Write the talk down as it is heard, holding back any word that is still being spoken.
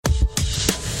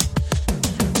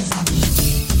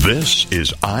This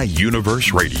is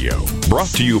iUniverse Radio, brought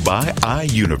to you by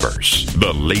iUniverse,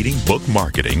 the leading book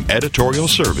marketing, editorial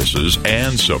services,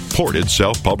 and supported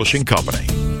self-publishing company.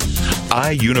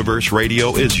 iUniverse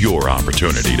Radio is your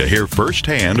opportunity to hear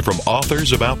firsthand from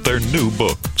authors about their new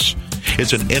books.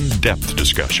 It's an in-depth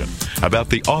discussion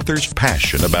about the author's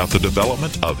passion about the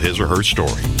development of his or her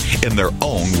story in their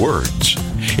own words.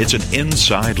 It's an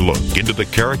inside look into the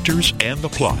characters and the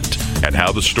plot and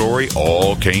how the story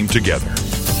all came together.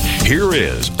 Here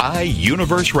is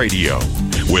iUniverse Radio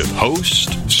with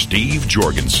host Steve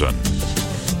Jorgensen.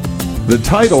 The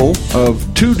title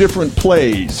of two different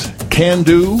plays,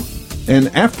 Candoo and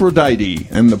Aphrodite,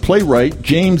 and the playwright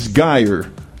James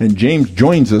Guiher. And James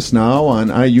joins us now on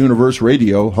iUniverse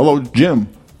Radio. Hello, Jim.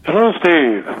 Hello,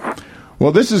 Steve.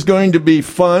 Well, this is going to be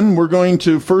fun. We're going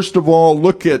to, first of all,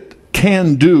 look at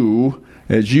Candoo,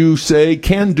 as you say,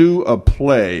 Candoo, a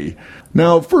play.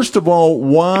 Now, first of all,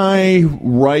 why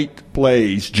write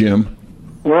plays, Jim?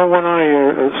 Well, when I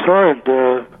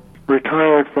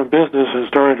retired from business and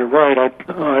started to write,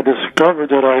 I discovered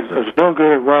that I was no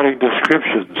good at writing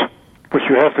descriptions, which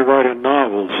you have to write in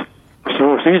novels.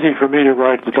 So it's easy for me to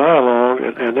write the dialogue,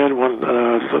 and then when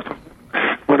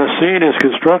a scene is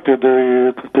constructed,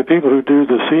 the people who do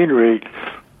the scenery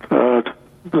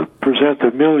present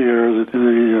the milieu,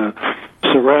 the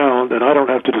surround, and I don't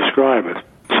have to describe it.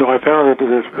 So I found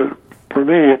that for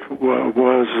me it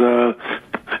was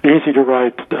easy to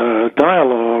write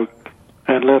dialogue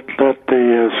and let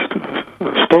the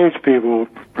stage people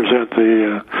present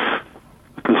the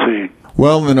scene.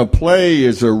 Well, then a play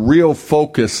is a real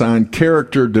focus on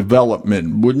character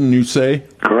development, wouldn't you say?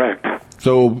 Correct.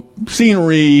 So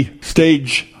scenery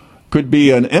stage could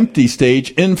be an empty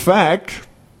stage. In fact,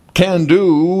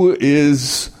 Candoo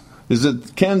is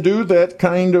it Candoo that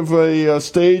kind of a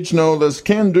stage? No, this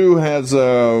Candoo has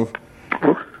a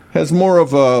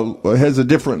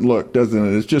different look, doesn't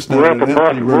it? It's just not an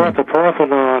empty room. We're at the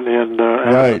Parthenon in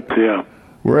right. Athens, yeah.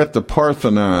 We're at the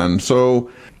Parthenon. So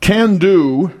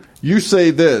Candoo, you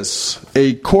say this: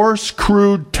 a coarse,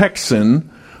 crude Texan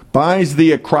buys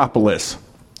the Acropolis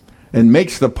and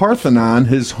makes the Parthenon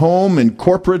his home and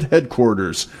corporate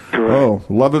headquarters. Correct. Oh,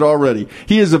 love it already.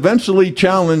 He is eventually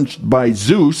challenged by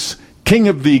Zeus, king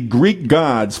of the Greek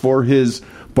gods, for his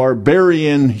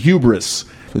barbarian hubris.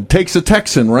 It takes a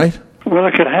Texan, right? Well,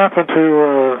 it could happen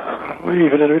to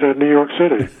even in New York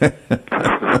City.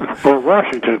 Or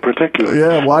Washington, particularly.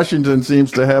 Yeah, Washington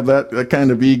seems to have that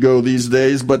kind of ego these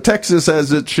days. But Texas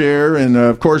has its share, and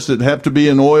of course it'd have to be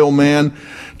an oil man.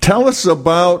 Tell us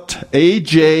about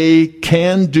A.J.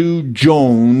 Candoo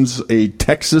Jones, a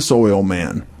Texas oil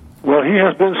man. Well, he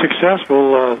has been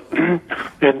successful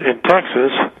in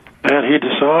Texas, and he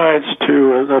decides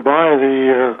to buy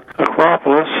the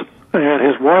Acropolis. And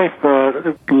his wife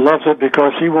loves it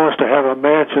because she wants to have a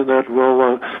mansion that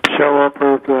will show up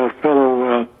her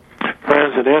fellow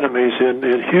friends and enemies in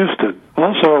Houston.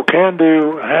 Also,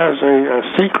 Candoo has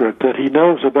a secret that he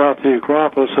knows about the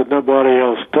Acropolis that nobody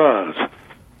else does.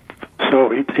 So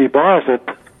he buys it,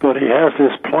 but he has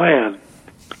this plan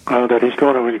that he's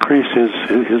going to increase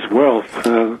his wealth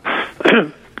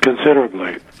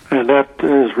considerably. And that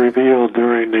is revealed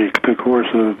during the course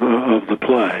of the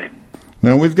play.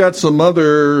 Now, we've got some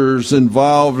others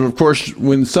involved. Of course,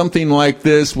 when something like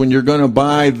this, when you're going to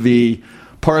buy the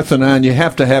Parthenon, you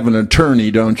have to have an attorney,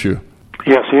 don't you?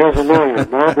 Yes, he has a lawyer,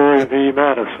 Marbury v.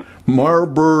 Madison.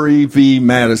 Marbury v.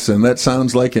 Madison. That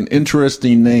sounds like an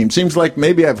interesting name. Seems like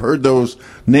maybe I've heard those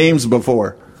names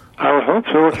before. I would hope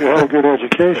so if you had a good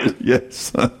education.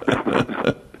 Yes.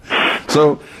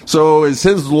 So is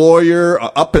his lawyer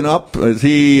up and up? Is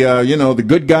he, the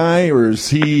good guy, or is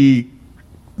he...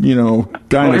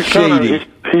 kind of shady?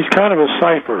 He's kind of a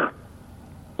cipher.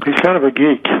 He's kind of a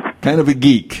geek. Kind of a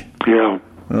geek. Yeah.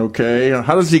 Okay.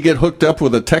 How does he get hooked up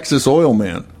with a Texas oil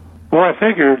man? Well, I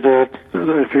figured that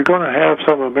if you're going to have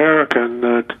some American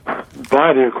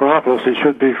buy the Acropolis, he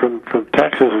should be from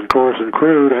Texas, of course, and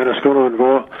crude, and it's going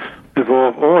to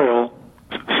involve oil.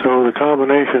 So the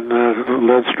combination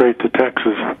led straight to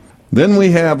Texas. Then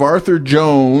we have Arthur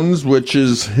Jones, which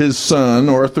is his son,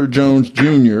 Arthur Jones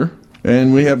Jr.,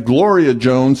 and we have Gloria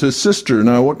Jones, his sister.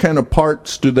 Now, what kind of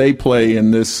parts do they play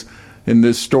in this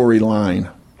storyline?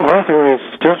 Arthur has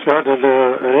just gotten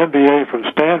an MBA from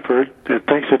Stanford and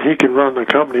thinks that he can run the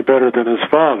company better than his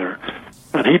father.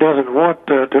 And he doesn't want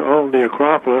to own the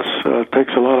Acropolis. It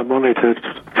takes a lot of money to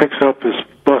fix up his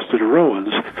busted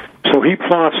ruins. So he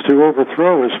plots to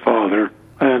overthrow his father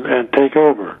and take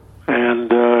over.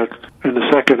 And in the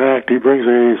second act, he brings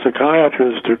a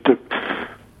psychiatrist to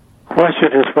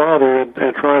question his father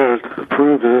and try to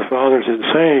prove that his father's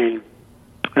insane.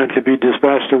 and could be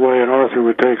dispatched away, and Arthur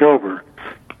would take over.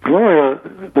 Gloria,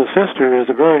 the sister, is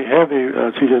a very heavy.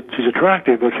 She's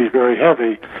attractive, but she's very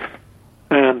heavy,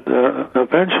 and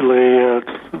eventually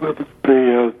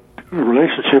the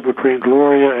relationship between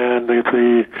Gloria and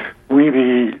the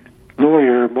weavy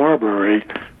lawyer Marbury,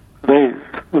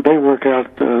 they work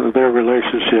out their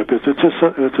relationship. It's a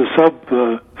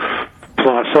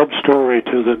sub story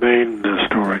to the main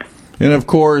story. And of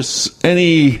course,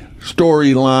 any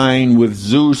storyline with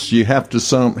Zeus, you have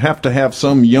to have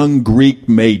some young Greek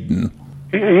maiden.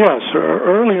 Yes,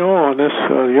 early on, this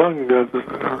young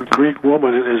Greek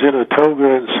woman is in a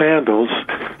toga and sandals,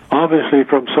 obviously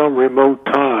from some remote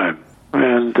time,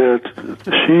 and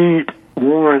she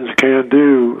warns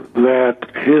Candoo that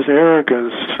his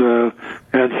arrogance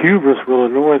and hubris will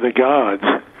annoy the gods,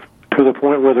 to the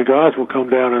point where the gods will come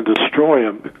down and destroy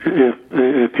him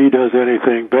if he does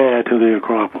anything bad to the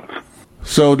Acropolis.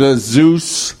 So does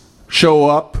Zeus show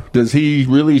up? Does he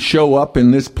really show up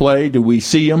in this play? Do we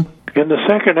see him? In the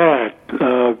second act,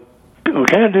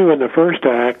 Candoo in the first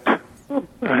act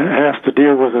has to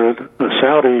deal with a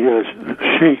Saudi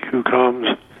sheik who comes,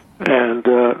 and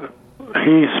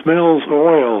he smells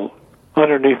oil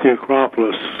underneath the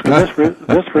Acropolis.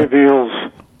 This reveals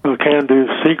Candoo's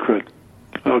secret.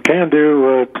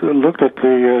 Candoo looked at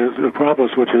the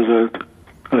Acropolis, which is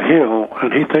a hill,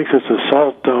 and he thinks it's a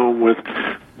salt dome with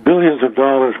billions of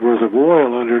dollars worth of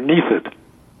oil underneath it.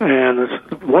 And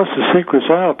once the secret's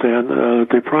out, then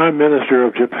the Prime Minister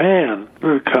of Japan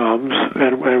comes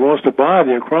and wants to buy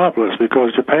the Acropolis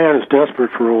because Japan is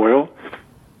desperate for oil,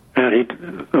 and he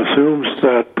assumes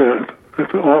that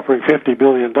offering $50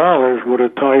 billion would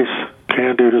entice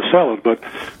Candoo to sell it. But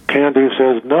Candoo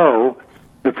says no.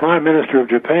 The Prime Minister of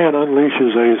Japan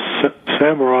unleashes a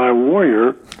samurai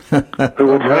warrior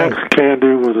who attacks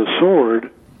Candoo with a sword,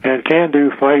 and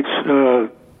Candoo fights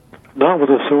not with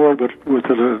a sword, but with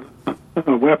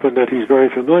a weapon that he's very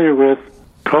familiar with,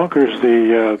 conquers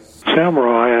the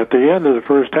samurai. At the end of the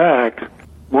first act,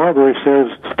 Marbury says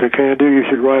to Candoo, "You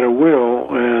should write a will,"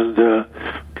 and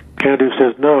Candoo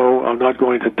says, "No, I'm not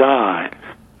going to die."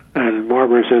 And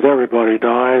Marbury says, "Everybody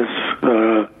dies."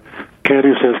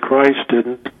 Candoo says, "Christ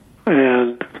didn't."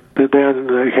 And then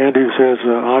Candoo says,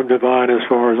 "I'm divine as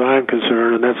far as I'm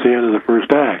concerned," and that's the end of the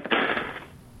first act.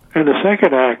 In the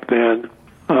second act, then,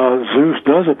 Zeus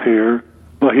does appear,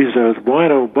 but he's a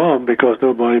wino bum because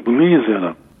nobody believes in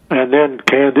him. And then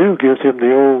Candoo gives him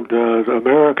the old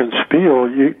American spiel,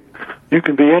 you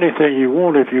can be anything you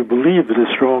want if you believe it is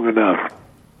strong enough.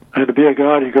 And to be a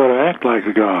god, you got to act like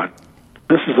a god.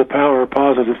 This is the power of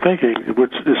positive thinking,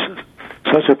 which is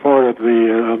such a part of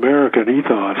the American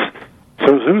ethos.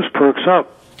 So Zeus perks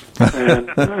up and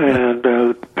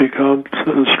becomes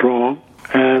strong.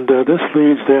 And this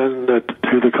leads then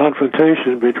to the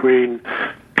confrontation between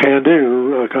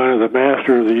Candoo, kind of the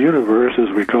master of the universe, as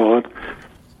we call it,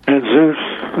 and Zeus,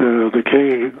 the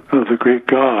king of the Greek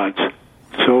gods.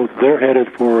 So they're headed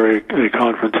for a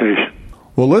confrontation.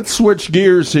 Well, let's switch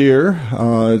gears here.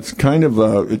 It's kind of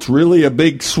it's really a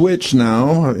big switch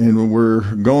now, and we're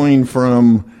going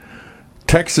from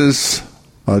Texas.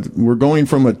 We're going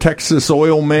from a Texas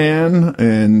oil man,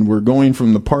 and we're going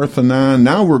from the Parthenon.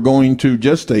 Now we're going to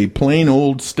just a plain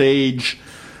old stage,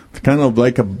 kind of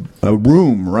like a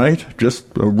room, right?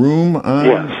 Just a room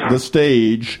on the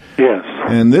stage. Yes.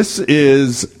 And this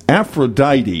is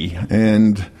Aphrodite,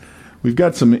 and we've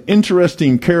got some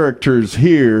interesting characters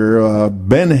here.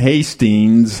 Ben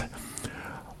Hastings.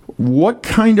 What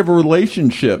kind of a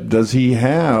relationship does he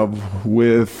have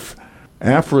with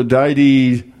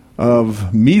Aphrodite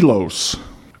of Milos?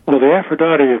 Well, the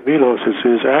Aphrodite of Milos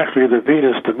is actually the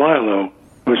Venus de Milo,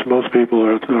 which most people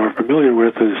are familiar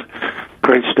with as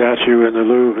great statue in the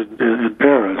Louvre in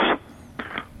Paris.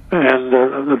 And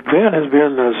Ben has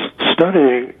been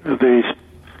studying the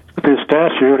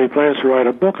statue, and he plans to write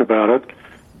a book about it,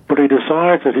 but he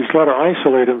decides that he's got to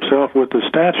isolate himself with the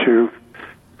statue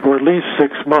for at least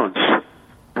 6 months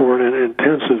for an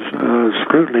intensive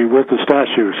scrutiny with the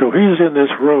statue. So he's in this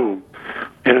room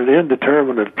in an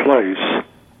indeterminate place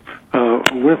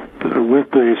with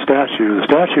the statue. The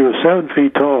statue is 7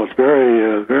 feet tall. It's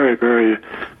very, very, very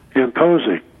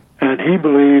imposing. And he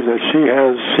believes that she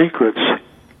has secrets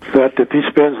that if he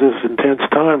spends this intense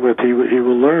time with, he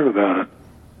will learn about it.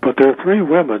 But there are 3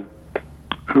 women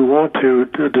who want to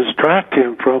distract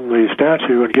him from the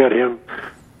statue and get him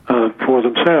for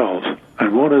themselves.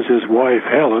 And one is his wife,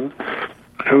 Helen,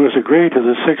 who has agreed to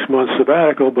the 6-month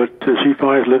sabbatical, but she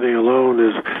finds living alone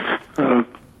is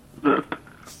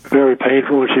very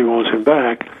painful, and she wants him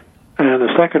back. And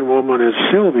the second woman is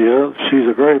Sylvia. She's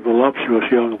a very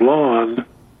voluptuous young blonde,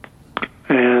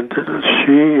 and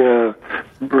she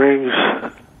she brings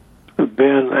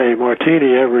Ben a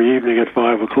martini every evening at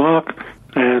 5 o'clock,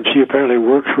 and she apparently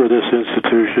works for this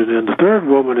institution. And the third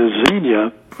woman is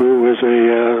Xenia, who is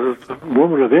a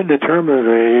woman of indeterminate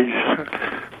age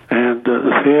and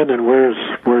thin and wears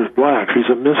black. She's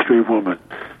a mystery woman.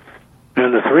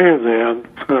 And the three of them,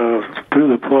 through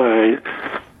the play,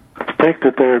 think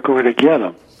that they're going to get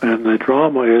them. And the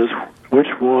drama is which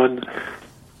one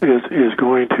is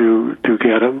going to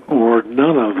get them, or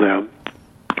none of them.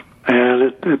 And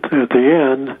at the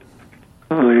end,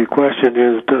 the question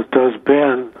is, does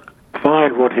Ben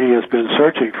find what he has been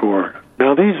searching for?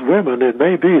 Now, these women, it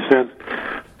may be, since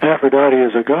Aphrodite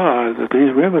is a god, that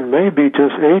these women may be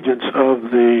just agents of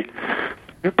the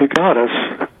goddess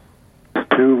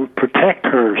to protect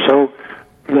her, so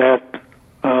that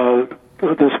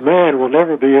this man will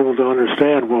never be able to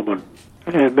understand woman.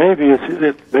 And maybe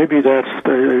that's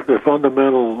the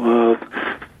fundamental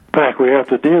fact we have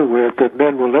to deal with, that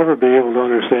men will never be able to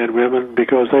understand women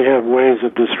because they have ways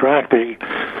of distracting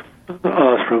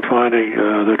us from finding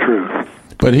the truth.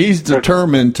 But he's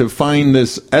determined to find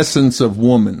this essence of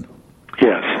woman.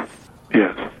 Yes,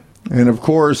 yes. And of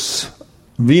course,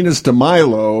 Venus de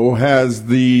Milo has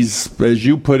these, as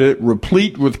you put it,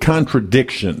 replete with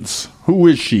contradictions. Who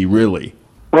is she, really?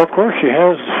 Well, of course, she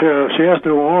has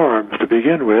no arms to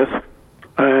begin with,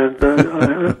 and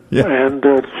yeah. and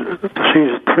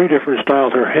she's three different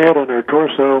styles. Her head and her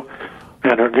torso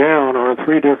and her gown are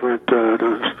three different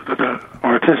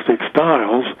artistic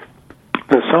styles.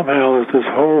 That somehow this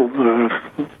whole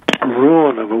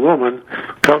ruin of a woman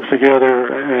comes together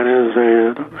and is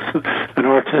an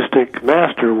artistic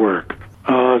masterwork.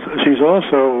 She's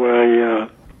also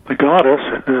a goddess.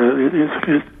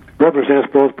 It represents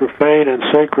both profane and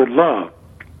sacred love.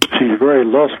 She's a very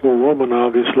lustful woman,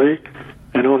 obviously,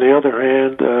 and on the other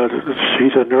hand,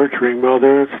 she's a nurturing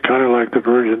mother. It's kind of like the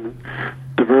Virgin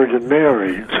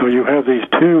Mary. So you have these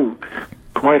two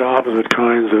quite opposite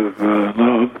kinds of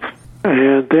love.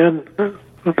 And then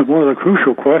one of the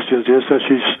crucial questions is that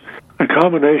she's a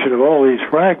combination of all these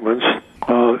fragments.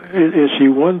 Is she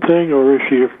one thing or is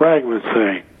she a fragment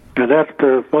thing? And that's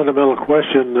the fundamental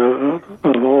question of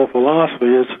all philosophy: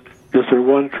 is there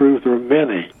one truth or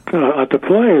many? The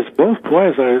plays, both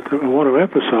plays, I want to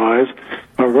emphasize,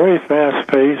 are very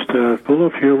fast-paced, full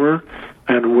of humor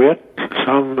and wit.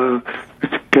 Some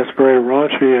it gets very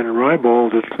raunchy and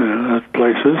ribald at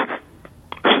places.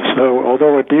 So,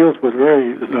 although it deals with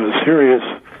very serious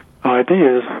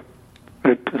ideas,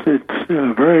 it's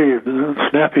very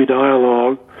snappy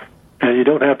dialogue, and you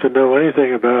don't have to know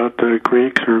anything about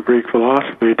Greeks or Greek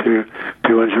philosophy to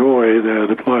enjoy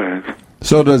the plays.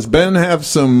 So, does Ben have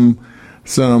some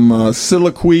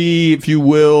soliloquy, if you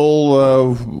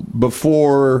will,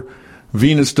 before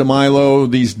Venus de Milo?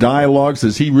 These dialogues,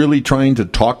 is he really trying to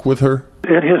talk with her?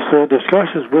 In his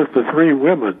discussions with the three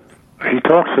women, he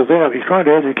talks to them. He's trying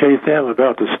to educate them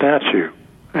about the statue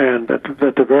and at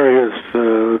the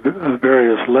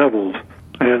various levels.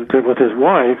 And with his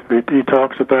wife, he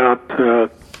talks about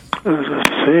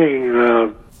seeing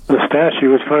the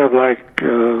statue is kind of like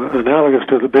analogous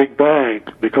to the Big Bang,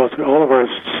 because all of our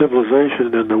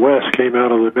civilization in the West came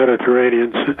out of the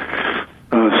Mediterranean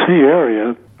Sea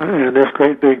area, and this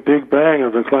great Big Bang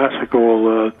of the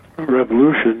classical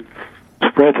revolution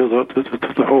spread to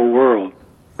the whole world.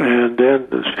 And then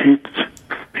he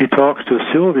talks to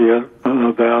Sylvia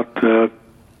about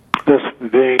this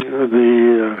being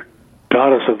the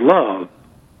goddess of love,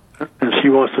 and she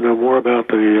wants to know more about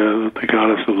the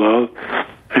goddess of love.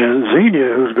 And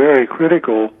Xenia, who's very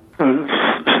critical,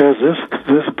 says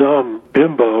this dumb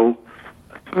bimbo.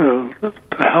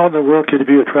 How in the world could you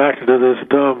be attracted to this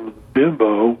dumb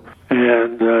bimbo?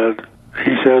 And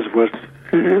he says,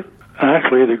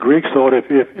 actually, the Greeks thought if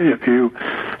you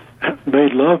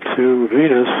made love to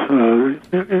Venus,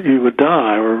 you would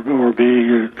die or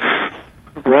be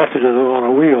ratcheted on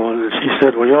a wheel. And she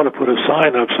said, well, you ought to put a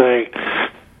sign up saying,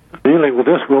 dealing with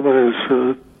this woman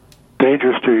is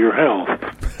dangerous to your health.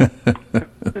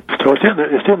 So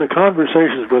it's in the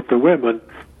conversations with the women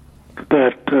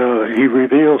that he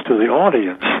reveals to the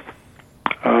audience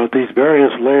these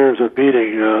various layers of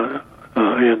meaning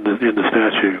in the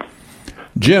statue.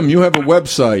 Jim, you have a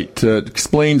website that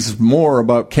explains more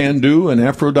about Candoo and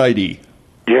Aphrodite.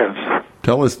 Yes.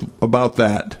 Tell us about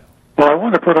that. Well, I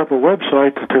want to put up a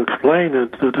website to explain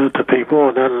it to people,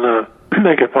 and then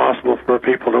make it possible for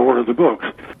people to order the books.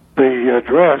 The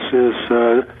address is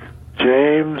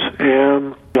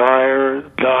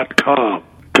jamesmguiher.com.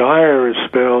 Guiher is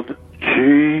spelled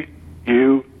Guiher.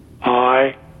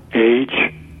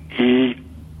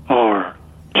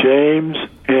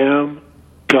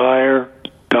 jamesmguiher.com.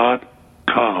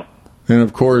 And,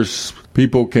 of course,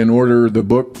 people can order the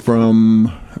book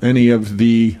from any of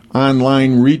the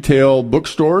online retail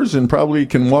bookstores and probably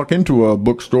can walk into a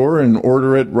bookstore and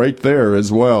order it right there as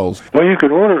well. Well, you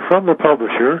can order it from the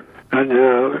publisher, and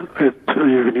you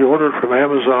can order it from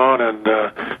Amazon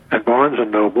and Barnes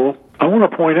 & Noble. I want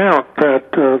to point out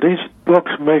that these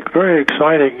books make very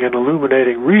exciting and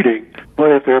illuminating reading,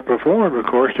 but if they're performed, of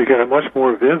course, you get a much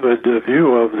more vivid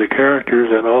view of the characters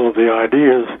and all of the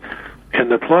ideas in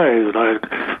the plays. And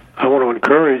I want to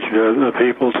encourage the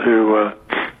people to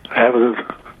have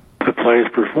the plays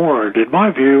performed. In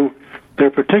my view, they're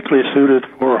particularly suited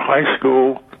for high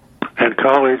school and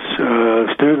college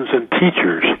students and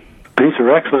teachers. These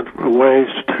are excellent ways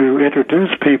to introduce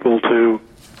people to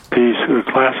these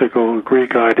classical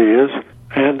Greek ideas.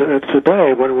 And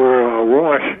today, when we're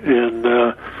awash in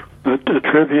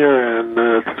trivia and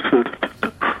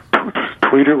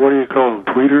tweeter, what do you call them?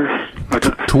 Tweeters?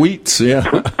 Tweets, yeah.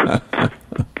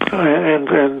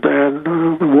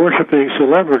 and worshiping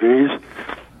celebrities,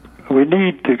 we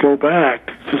need to go back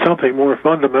to something more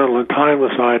fundamental and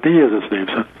timeless ideas, it seems.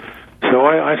 So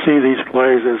I see these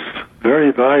plays as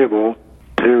very valuable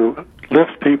to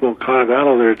lift people kind of out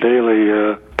of their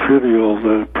daily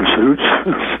trivial pursuits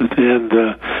and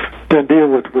then deal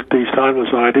with these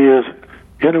timeless ideas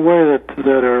in a way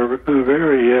that are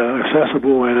very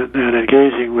accessible and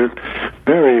engaging with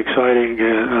very exciting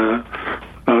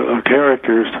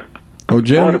characters. Oh,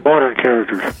 Jim. Modern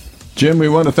characters. Jim, we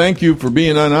want to thank you for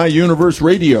being on iUniverse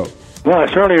Radio. Well, I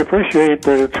certainly appreciate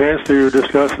the chance to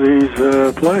discuss these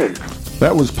plays.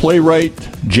 That was playwright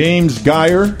James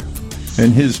Guiher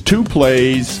and his two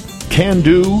plays,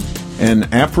 Candoo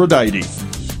and Aphrodite.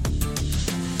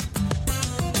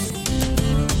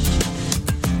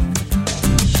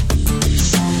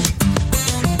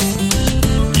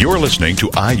 You're listening to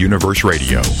iUniverse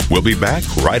Radio. We'll be back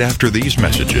right after these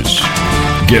messages.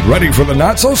 Get ready for the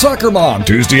Not So Soccer Mom,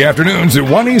 Tuesday afternoons at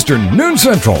 1 Eastern, noon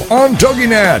Central on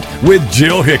TogiNet with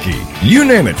Jill Hickey. You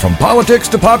name it, from politics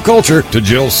to pop culture to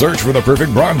Jill's search for the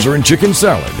perfect bronzer and chicken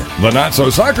salad. The Not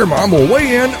So Soccer Mom will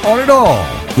weigh in on it all.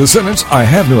 The sentence, "I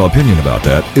have no opinion about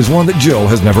that," is one that Jill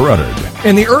has never uttered.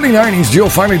 In the early 90s, Jill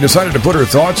finally decided to put her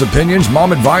thoughts, opinions,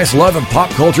 mom advice, love of pop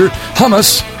culture,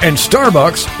 hummus, and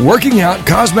Starbucks, working out,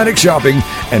 cosmetic shopping,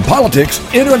 and politics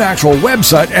into an actual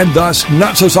website, and thus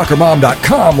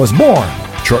NotSoSoccerMom.com was born.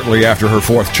 Shortly after her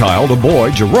fourth child, a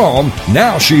boy, Jerome,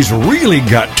 now she's really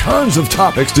got tons of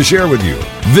topics to share with you.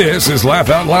 This is Laugh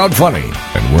Out Loud Funny,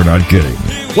 and we're not kidding.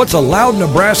 What's a loud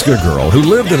Nebraska girl who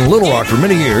lived in Little Rock for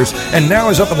many years and now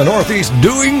is up in the Northeast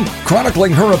doing?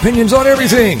 Chronicling her opinions on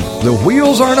everything. The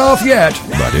wheels aren't off yet,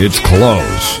 but it's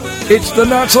close. It's the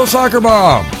Not So Soccer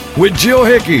Mom with Jill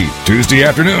Hickey, Tuesday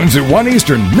afternoons at 1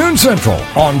 Eastern, noon Central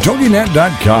on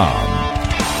TogiNet.com.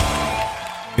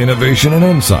 Innovation and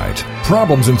insight,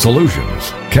 problems and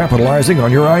solutions, capitalizing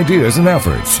on your ideas and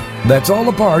efforts. That's all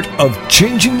a part of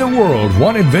Changing the World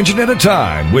One Invention at a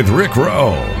Time with Rick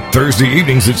Rowe. Thursday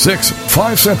evenings at 6,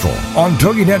 5 Central on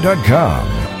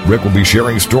TogiNet.com. Rick will be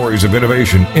sharing stories of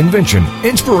innovation, invention,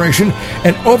 inspiration,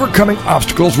 and overcoming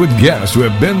obstacles with guests who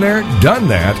have been there, done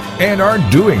that, and are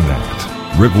doing that.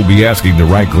 Rick will be asking the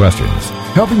right questions,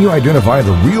 helping you identify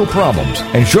the real problems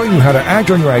and showing you how to act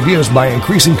on your ideas by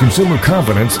increasing consumer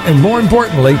confidence and, more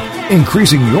importantly,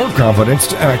 increasing your confidence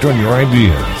to act on your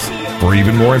ideas. For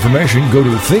even more information, go to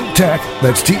ThinkTech,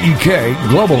 that's TEK,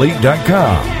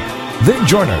 globally.com. Then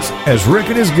join us as Rick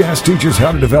and his guests teach us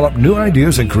how to develop new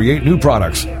ideas and create new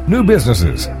products, new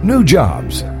businesses, new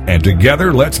jobs. And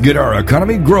together, let's get our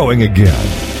economy growing again.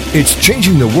 It's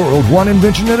Changing the World One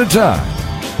Invention at a Time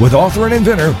with author and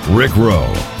inventor Rick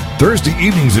Rowe. Thursday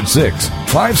evenings at 6,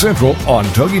 5 Central on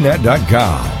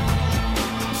TogiNet.com.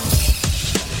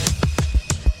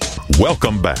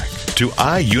 Welcome back to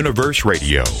iUniverse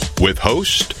Radio with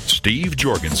host Steve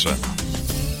Jorgensen.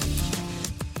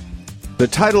 The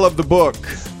title of the book,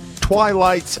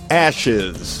 Twilight's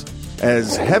Ashes,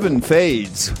 As Heaven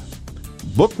Fades,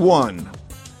 Book 1.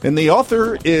 And the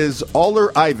author is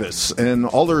Auler Ivis, and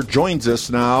Auler joins us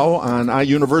now on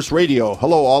iUniverse Radio.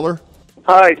 Hello, Auler.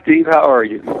 Hi, Steve. How are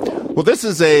you? Well, this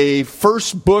is a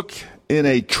first book in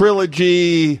a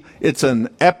trilogy. It's an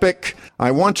epic.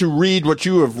 I want to read what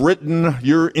you have written,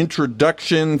 your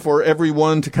introduction for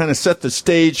everyone to kind of set the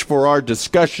stage for our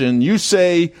discussion. You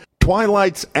say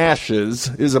Twilight's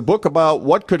Ashes is a book about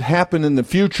what could happen in the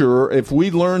future if we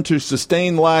learn to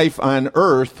sustain life on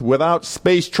Earth without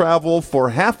space travel for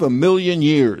 500,000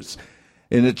 years.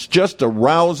 And it's just a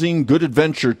rousing, good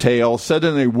adventure tale set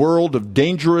in a world of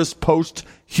dangerous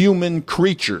post-human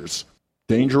creatures.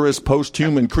 Dangerous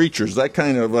post-human creatures. That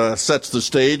kind of sets the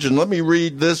stage. And let me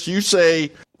read this. You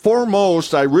say,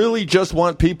 foremost, I really just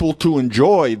want people to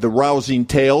enjoy the rousing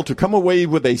tale, to come away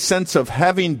with a sense of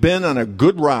having been on a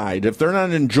good ride. If they're not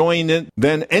enjoying it,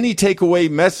 then any takeaway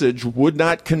message would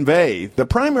not convey. The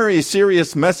primary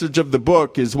serious message of the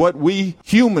book is what we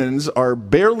humans are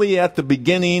barely at the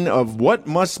beginning of what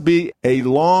must be a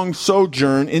long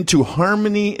sojourn into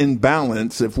harmony and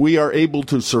balance if we are able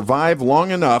to survive long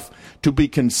enough to be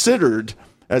considered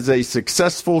as a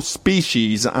successful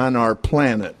species on our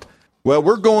planet. Well,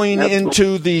 we're going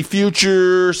into the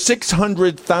future,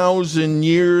 600,000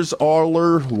 years,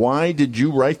 Auler. Why did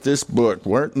you write this book?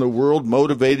 What in the world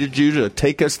motivated you to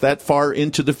take us that far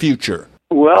into the future?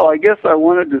 Well, I guess I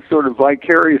wanted to sort of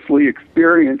vicariously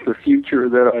experience the future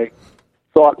that I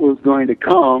thought was going to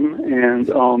come, and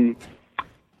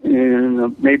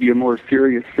in maybe a more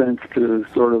serious sense to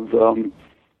sort of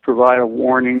provide a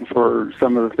warning for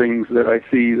some of the things that I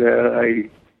see that I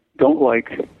don't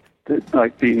like that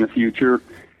I see in the future.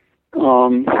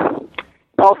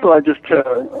 Also,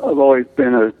 I've always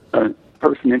been a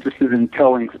person interested in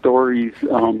telling stories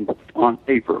on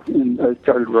paper, and I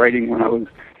started writing when I was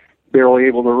barely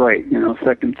able to write,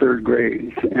 second, third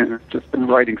grade, and I've just been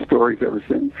writing stories ever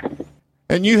since.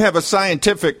 And you have a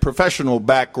scientific professional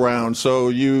background, so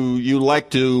you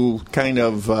like to kind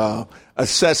of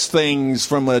assess things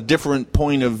from a different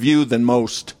point of view than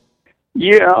most.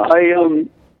 Yeah,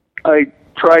 I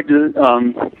tried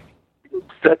to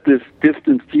set this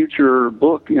distant future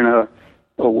book in a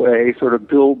way, sort of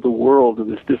build the world of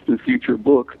this distant future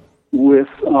book with,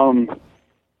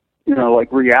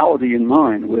 like reality in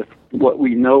mind, with what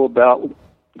we know about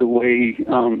the way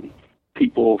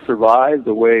people survive,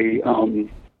 the way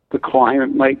the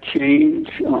climate might change,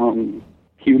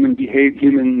 human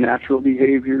natural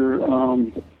behavior,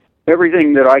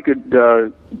 everything that I could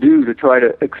do to try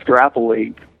to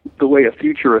extrapolate the way a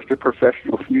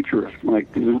professional futurist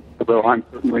might do, although I'm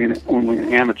certainly only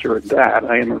an amateur at that.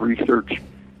 I am a research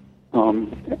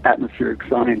atmospheric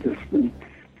scientist. And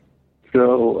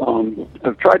so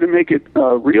I've tried to make it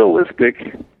a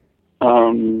realistic,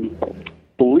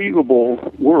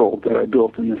 believable world that I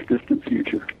built in this distant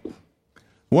future.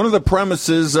 One of the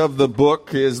premises of the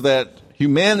book is that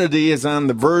humanity is on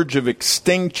the verge of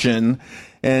extinction,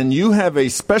 and you have a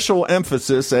special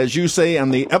emphasis, as you say, on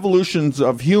the evolutions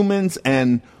of humans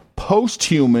and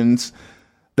post-humans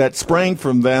that sprang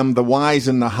from them, the whys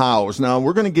and the hows. Now,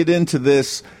 we're going to get into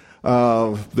this.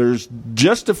 There's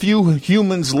just a few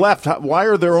humans left. Why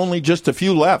are there only just a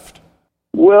few left?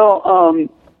 Well,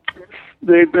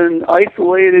 they've been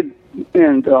isolated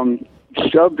and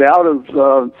shoved out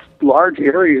of large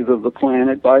areas of the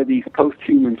planet by these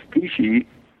post-human species.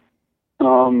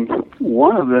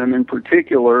 One of them in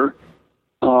particular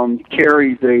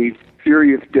carries a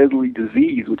serious deadly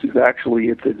disease, which is actually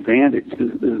its advantage.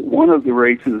 One of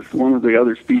the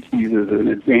other species is an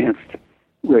advanced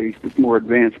race that's more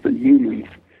advanced than humans,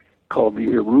 called the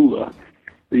Irula.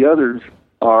 The others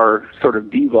are sort of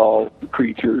devolved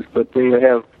creatures, but they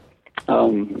have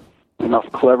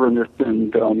enough cleverness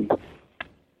and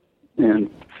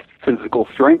physical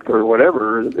strength or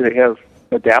whatever. They have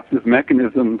adaptive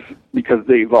mechanisms because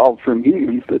they evolved from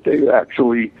humans that they've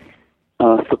actually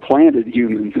supplanted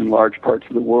humans in large parts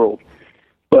of the world.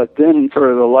 But then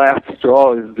sort of the last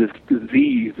straw is this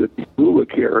disease that the Irula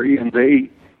carry, and they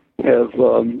have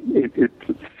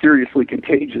it's seriously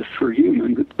contagious for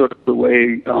humans. It's sort of the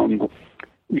way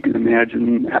you can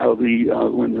imagine how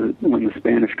when the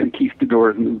Spanish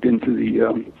conquistadors moved into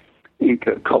the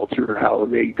Inca culture, how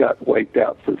they got wiped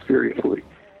out so seriously.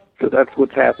 So that's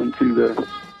what's happened to the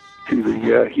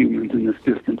humans in this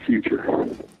distant future.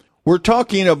 We're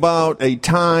talking about a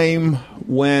time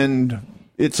when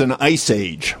it's an ice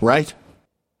age, right?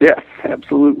 Yes,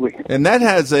 absolutely. And that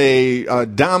has a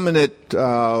dominant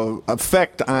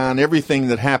effect on everything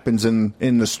that happens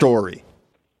in the story.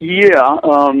 Yeah,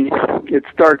 it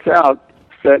starts out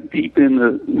set deep in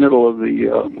the middle of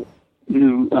the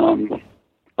new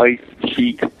ice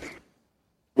sheet,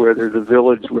 where there's a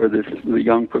village where the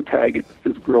young protagonist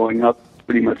is growing up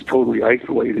pretty much totally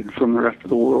isolated from the rest of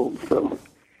the world. So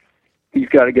he's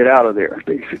got to get out of there,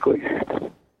 basically.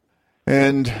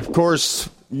 And, of course,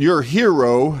 your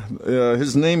hero,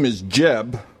 his name is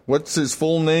Jeb. What's his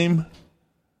full name?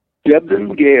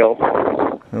 Jebden Gale.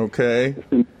 Okay.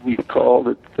 He's called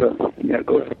it. Yeah,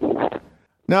 go ahead.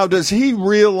 Now, does he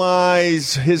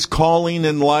realize his calling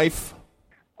in life?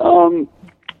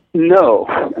 No.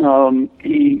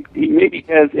 He maybe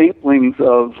has inklings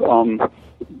of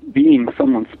being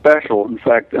someone special. In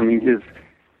fact, I mean,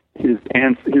 his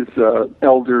aunts, his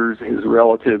elders, his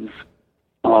relatives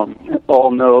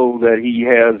all know that he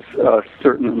has a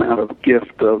certain amount of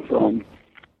gift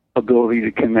of ability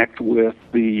to connect with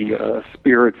the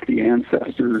spirits, the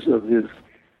ancestors of his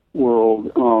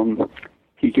world.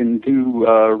 He can do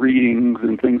readings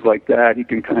and things like that. He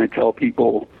can kind of tell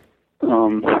people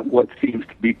what seems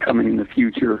to be coming in the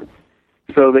future.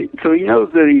 So he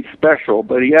knows that he's special,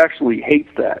 but he actually hates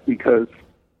that because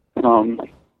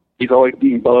he's always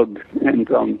being bugged. And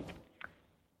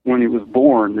when he was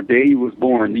born, the day he was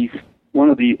born, one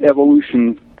of the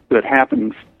evolutions that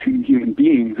happens to human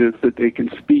beings is that they can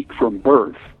speak from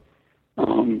birth.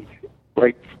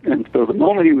 Right? And so the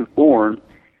moment he was born,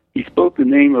 he spoke the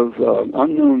name of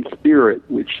unknown spirit,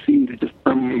 which seemed to just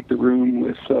permeate the room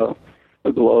with a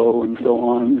glow and so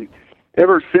on.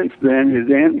 Ever since then, his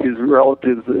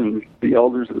relatives and the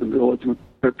elders of the village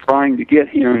were trying to get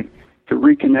him to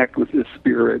reconnect with this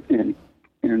spirit and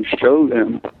show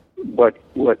them what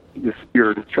the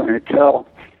spirit is trying to tell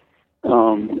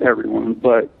everyone.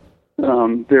 But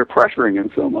they're pressuring him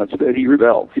so much that he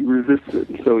rebels. He resists it.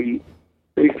 So he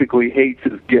basically hates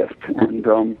his gift. And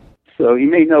so he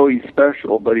may know he's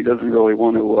special, but he doesn't really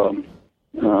want to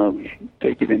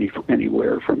take it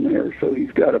anywhere from there. So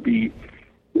he's got to be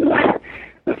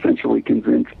essentially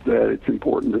convinced that it's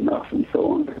important enough and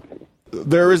so on.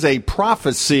 There is a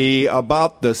prophecy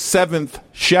about the seventh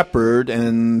shepherd,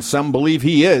 and some believe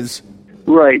he is.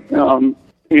 Right.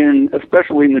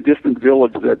 Especially in the distant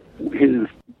village that his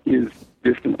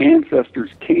distant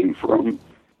ancestors came from,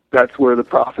 that's where the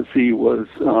prophecy was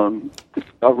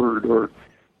discovered or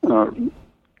was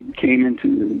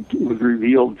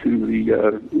revealed to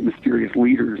the mysterious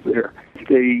leaders there.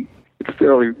 It's a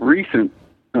fairly recent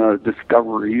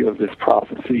discovery of this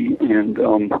prophecy, and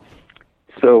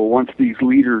so once these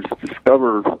leaders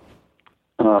discover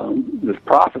this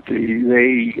prophecy,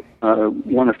 they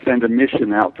want to send a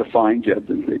mission out to find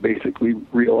Jebden. They basically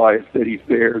realize that he's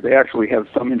there. They actually have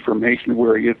some information of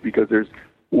where he is because there's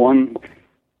one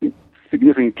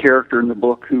significant character in the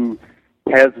book who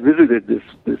has visited this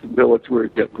village where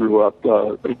Jeb grew up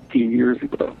 18 years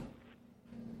ago.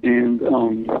 And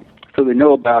so they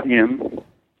know about him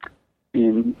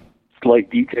in slight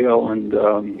detail, and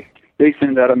they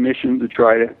send out a mission to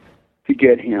try to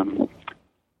get him.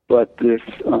 But this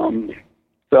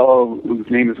fellow whose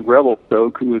name is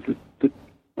Revelstoke, who is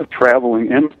a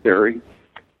traveling emissary,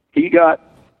 he tried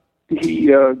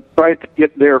to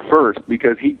get there first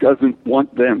because he doesn't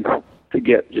want them to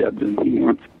get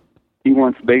Jebden. He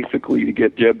wants basically to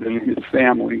get Jebden and his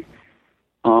family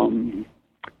to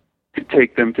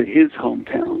take them to his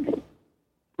hometown.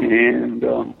 And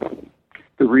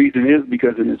the reason is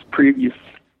because in his previous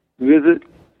visit,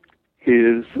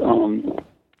 his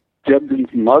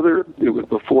Jebden's mother, it was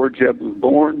before Jeb was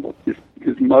born,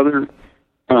 his mother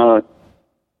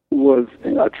was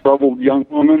a troubled young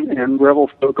woman, and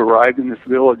Revelstoke arrived in this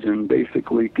village and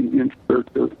basically convinced her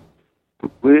to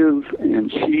live,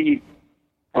 and she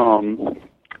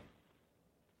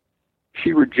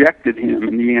rejected him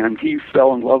in the end. He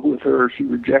fell in love with her. She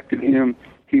rejected him.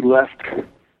 He left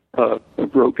a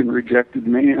broken, rejected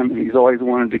man, and he's always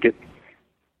wanted to get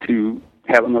to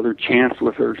have another chance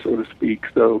with her, so to speak.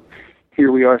 So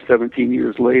here we are 17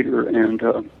 years later, and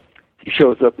he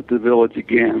shows up at the village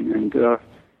again and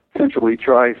essentially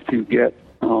tries to get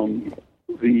the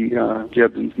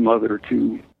Jebden's mother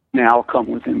to now come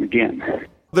with him again.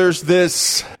 There's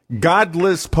this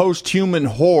godless post-human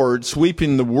horde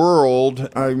sweeping the world.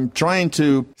 I'm trying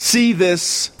to see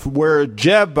this where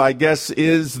Jeb, I guess,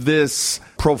 is this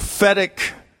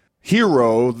prophetic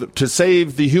hero to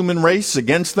save the human race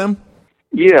against them?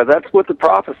 Yeah, that's what the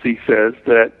prophecy says,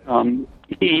 that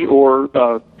he or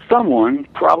someone,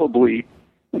 probably,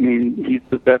 I mean, he's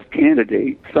the best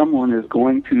candidate, someone is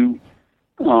going to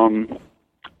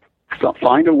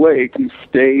find a way to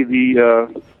stay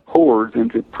the hordes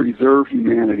and to preserve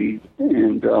humanity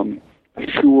and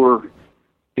assure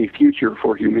a future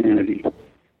for humanity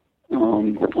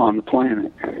on the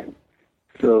planet.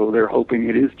 So they're hoping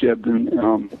it is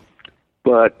Jebden,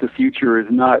 but the future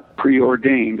is not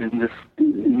preordained in this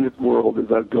world as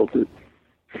I've built it.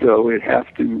 So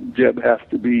Jeb has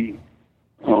to be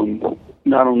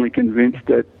not only convinced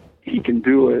that he can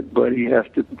do it, but he has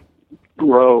to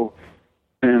grow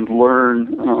and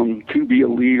learn to be a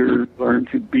leader, learn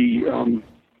to be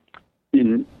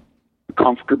in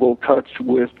comfortable touch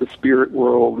with the spirit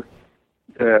world,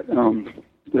 that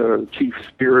the chief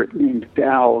spirit named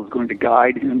Tao is going to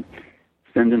guide him,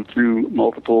 send him through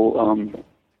multiple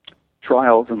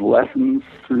trials and lessons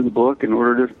through the book in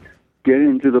order to get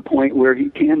him to the point where he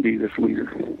can be this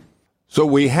leader. So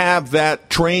we have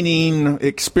that training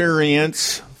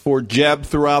experience for Jeb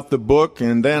throughout the book,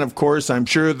 and then, of course, I'm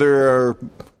sure there are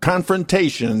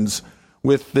confrontations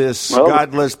with this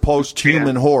godless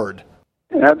post-human horde.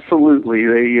 Absolutely.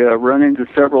 They run into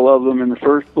several of them in the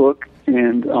first book,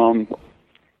 and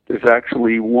there's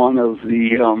actually one of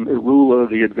the Irula,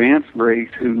 the advanced race,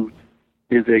 who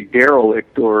is a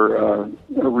derelict or a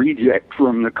reject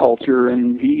from the culture,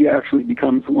 and he actually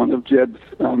becomes one of Jeb's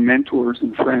mentors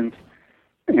and friends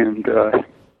and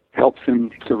helps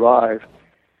him survive.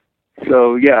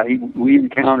 So, yeah, we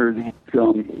encounter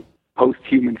these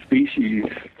post-human species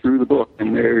through the book,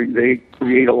 and they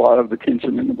create a lot of the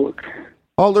tension in the book.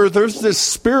 Auler, there's this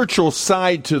spiritual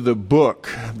side to the book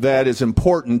that is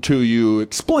important to you.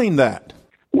 Explain that.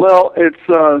 Well,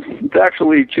 it's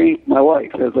actually changed my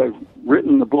life as I've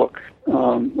written the book.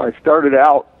 I started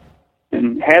out,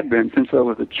 and had been since I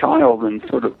was a child, and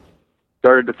sort of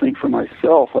started to think for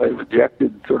myself. I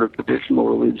rejected sort of traditional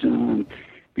religion and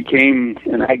became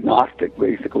an agnostic,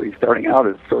 basically, starting out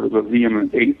as sort of a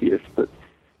vehement atheist, but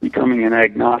becoming an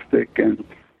agnostic and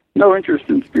no interest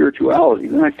in spirituality.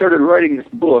 Then I started writing this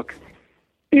book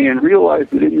and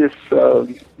realized that in this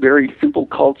very simple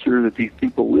culture that these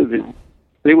people live in,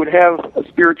 they would have a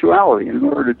spirituality, and in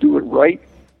order to do it right,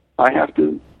 I have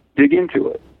to dig into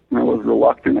it. And I was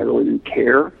reluctant. I really didn't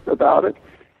care about it.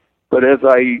 But as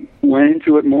I went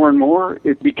into it more and more,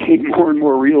 it became more and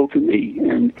more real to me.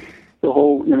 And the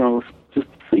whole, just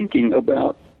thinking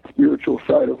about the spiritual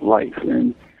side of life.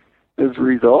 And as a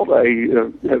result, I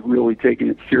have really taken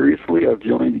it seriously. I've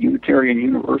joined the Unitarian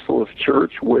Universalist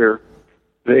Church, where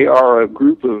they are a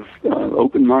group of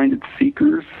open-minded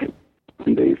seekers,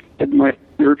 and they've had my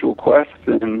spiritual quest.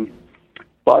 And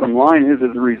bottom line is,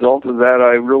 as a result of that,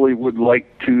 I really would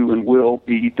like to and will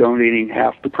be donating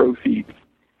half the proceeds,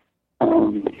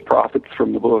 profits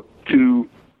from the book, to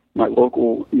my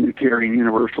local Unitarian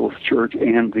Universalist Church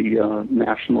and the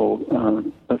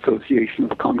National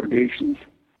Association of Congregations.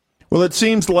 Well, it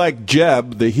seems like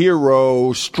Jeb, the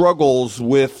hero, struggles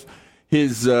with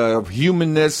his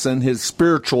humanness and his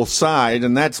spiritual side,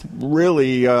 and that's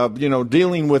really,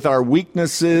 dealing with our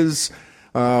weaknesses,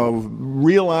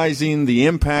 realizing the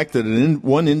impact that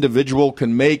one individual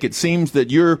can make. It seems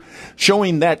that you're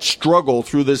showing that struggle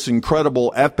through this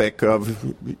incredible epic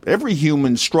of every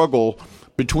human struggle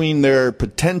between their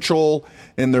potential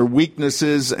and their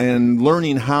weaknesses, and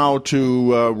learning how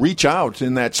to reach out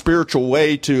in that spiritual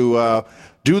way to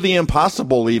do the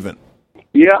impossible even.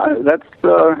 Yeah, that's,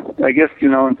 I guess,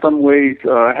 in some ways,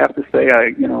 I have to say,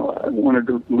 I wanted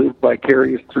to live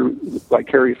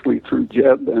vicariously through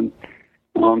Jeb, and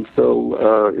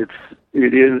so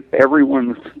it is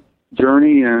everyone's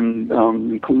journey, and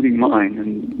including mine.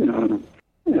 And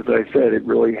as I said, it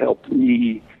really helped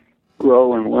me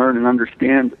grow and learn and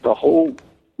understand the whole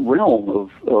realm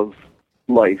of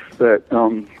life that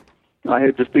I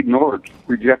had just ignored,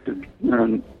 rejected,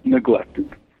 and neglected.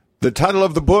 The title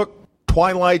of the book,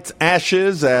 Twilight's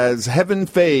Ashes as Heaven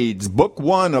Fades, Book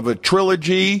 1 of a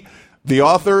trilogy. The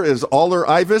author is Auler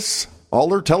Ivis.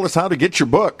 Auler, tell us how to get your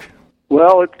book.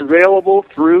 Well, it's available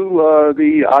through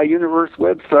the iUniverse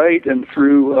website and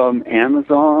through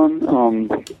Amazon,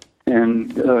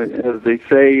 and as they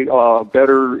say,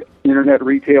 better internet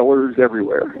retailers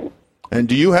everywhere. And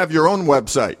do you have your own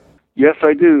website? Yes,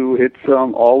 I do. It's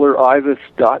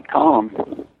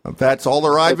AulerIvis.com. That's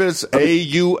Auler Ivis,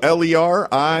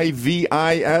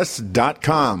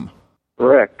 AulerIvis.com.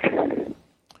 Correct.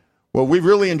 Well, we've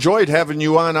really enjoyed having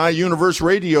you on iUniverse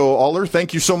Radio, Auler.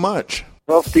 Thank you so much.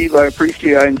 Well, Steve, I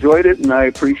enjoyed it, and I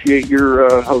appreciate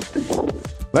your hosting.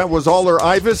 That was Auler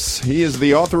Ivis. He is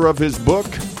the author of his book,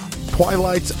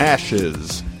 Twilight's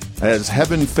Ashes as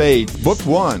Heaven Fades, Book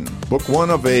 1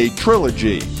 of a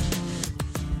trilogy.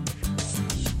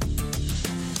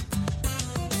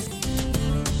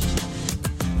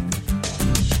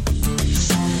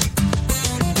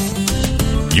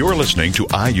 You're listening to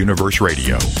iUniverse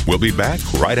Radio. We'll be back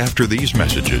right after these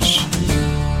messages.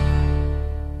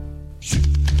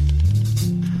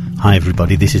 Hi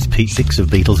everybody, this is Pete Dix of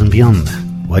Beatles and Beyond.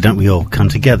 Why don't we all come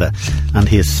together and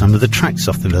hear some of the tracks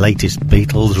off the latest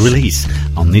Beatles release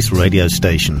on this radio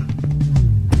station.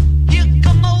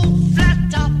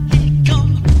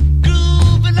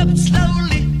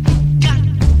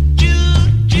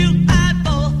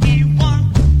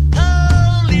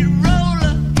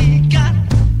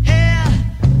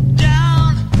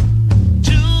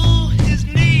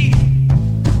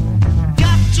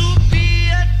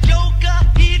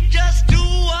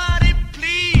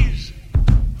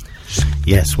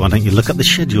 Yes, why don't you look up the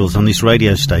schedules on this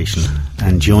radio station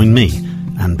and join me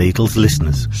and Beatles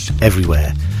listeners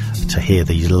everywhere to hear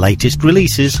the latest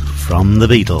releases from the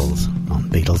Beatles on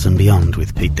Beatles and Beyond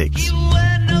with Pete Dix.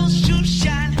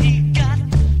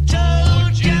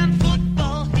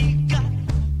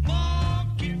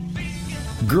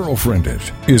 Girlfriended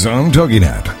is on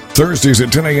TogiNet. Thursdays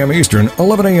at 10 a.m. Eastern,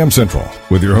 11 a.m. Central,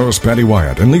 with your hosts Patty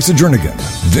Wyatt and Lisa Jernigan.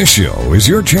 This show is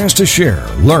your chance to share,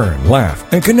 learn,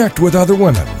 laugh, and connect with other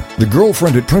women. The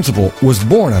Girlfriended principle was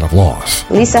born out of loss.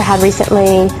 Lisa had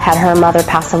recently had her mother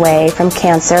pass away from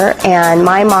cancer, and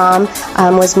my mom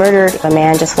was murdered. A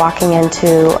man just walking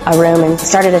into a room and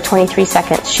started a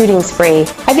 23-second shooting spree.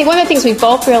 I think one of the things we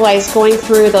both realized going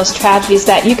through those tragedies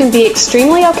that you can be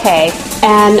extremely okay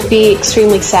and be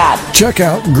extremely sad. Check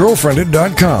out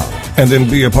girlfriended.com and then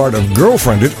be a part of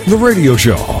Girlfriended, the radio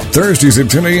show. Thursdays at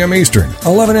 10 a.m. Eastern,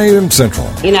 11 a.m. Central.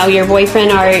 You know, your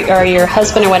boyfriend or your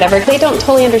husband or whatever, they don't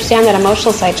totally understand that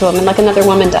emotional side to women like another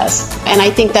woman does. And I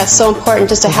think that's so important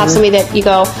just to have somebody that you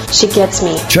go, she gets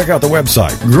me. Check out the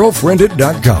website,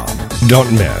 girlfriended.com.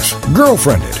 Don't miss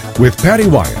Girlfriended with Patty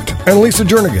Wyatt and Lisa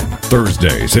Jernigan.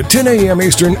 Thursdays at 10 a.m.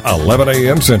 Eastern, 11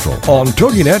 a.m. Central on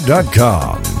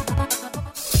toginet.com.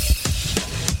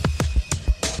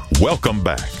 Welcome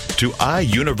back to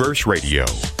iUniverse Radio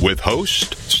with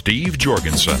host Steve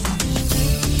Jorgensen.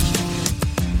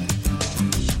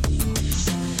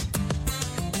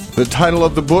 The title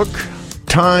of the book,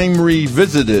 Time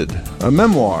Revisited, a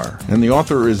memoir, and the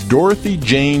author is Dorothy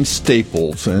Jane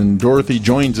Staples, and Dorothy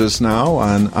joins us now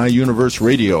on iUniverse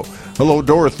Radio. Hello,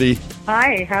 Dorothy.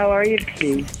 Hi, how are you,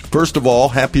 Steve? First of all,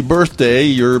 happy birthday.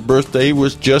 Your birthday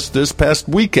was just this past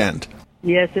weekend.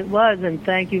 Yes, it was, and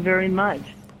thank you very much.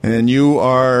 And you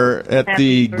are at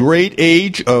the great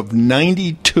age of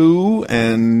 92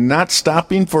 and not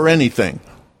stopping for anything.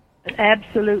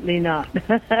 Absolutely not.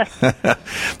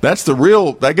 That's the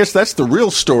real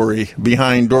story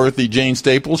behind Dorothy Jane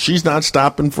Staples. She's not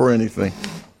stopping for anything.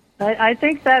 I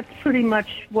think that's pretty much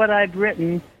what I've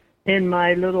written in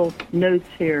my little notes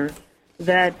here,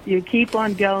 that you keep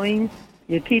on going,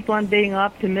 you keep on being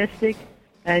optimistic,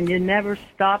 and you never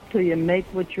stop till you make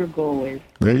what your goal is.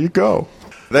 There you go.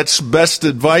 That's best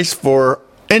advice for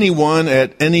anyone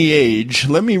at any age.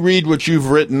 Let me read what you've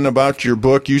written about your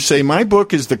book. You say, my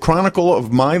book is the chronicle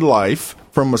of my life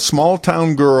from a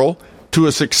small-town girl to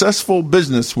a successful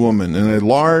businesswoman in a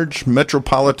large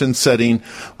metropolitan setting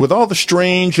with all the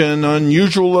strange and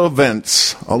unusual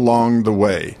events along the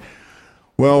way.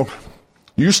 Well,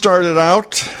 you started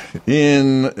out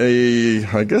in a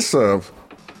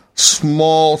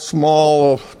small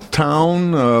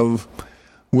town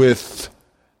with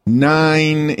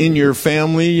 9 in your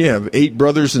family. You have 8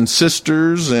 brothers and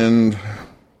sisters. And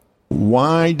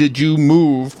why did you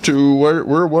move to,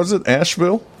 where was it,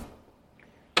 Asheville?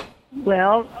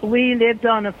 Well, we lived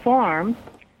on a farm,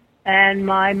 and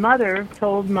my mother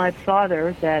told my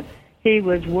father that he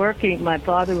was working. My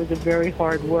father was a very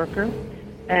hard worker,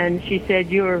 and she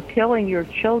said, you're killing your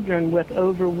children with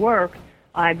overwork.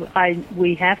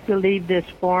 We have to leave this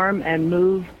farm and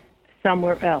move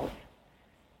somewhere else.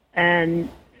 And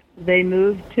they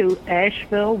moved to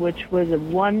Asheville, which was a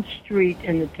one street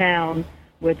in the town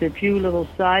with a few little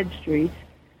side streets,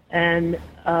 and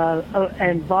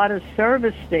bought a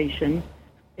service station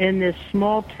in this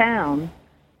small town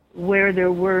where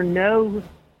there were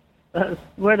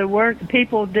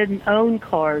people didn't own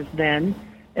cars then.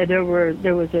 There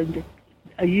was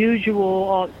a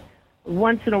usual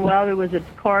once in a while there was a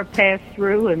car pass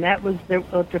through, and that was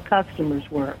what the customers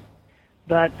were.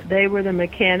 But they were the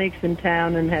mechanics in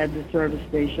town and had the service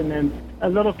station and a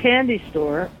little candy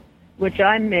store, which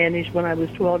I managed when I was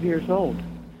 12 years old.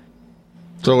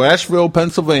 So Asheville,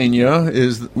 Pennsylvania,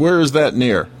 where is that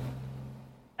near?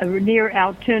 Near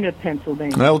Altoona,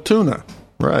 Pennsylvania. Altoona,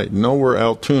 right. Know where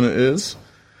Altoona is?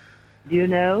 Do you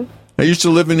know? I used to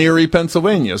live in Erie,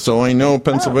 Pennsylvania, so I know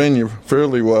Pennsylvania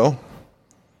fairly well.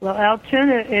 Well,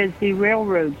 Altoona is the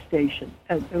railroad station,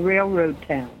 a railroad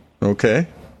town. Okay.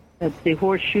 That's the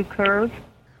Horseshoe Curve.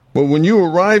 Well, when you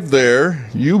arrived there,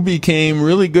 you became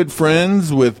really good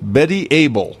friends with Betty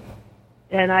Abel.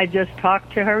 And I just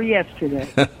talked to her yesterday.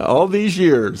 All these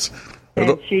years.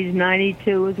 And she's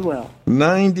 92 as well.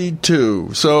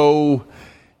 92. So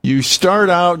you start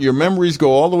out, your memories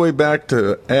go all the way back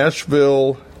to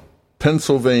Asheville,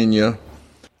 Pennsylvania.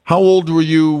 How old were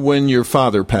you when your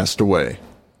father passed away?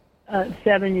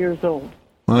 7 years old.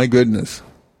 My goodness.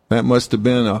 That must have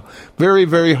been a very,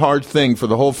 very hard thing for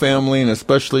the whole family, and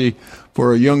especially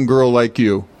for a young girl like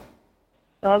you.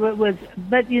 Oh, it was,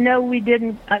 but we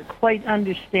didn't quite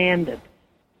understand it.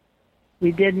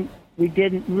 We didn't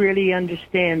really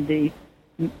understand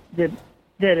that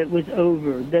it was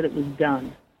over, that it was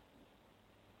done.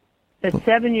 At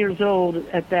 7 years old,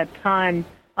 at that time,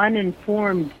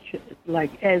 uninformed,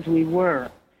 like as we were,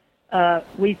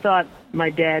 we thought my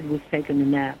dad was taking a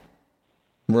nap.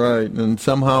 Right, and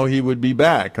somehow he would be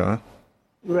back, huh?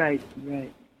 Right.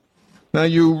 Now,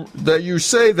 you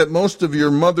say that most of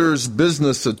your mother's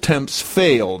business attempts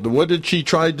failed. What did she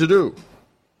try to do?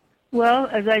 Well,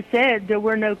 as I said, there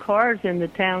were no cars in the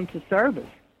town to service.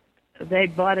 They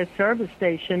bought a service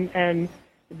station, and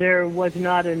there was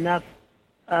not enough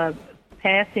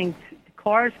passing.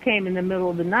 Cars came in the middle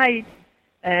of the night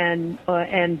and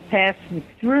passing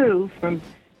through from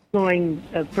going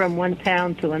from one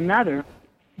town to another.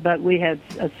 But we had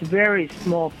a very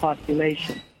small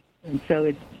population, and so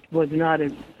it was not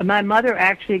a... My mother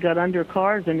actually got under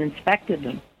cars and inspected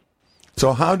them.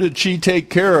 So how did she take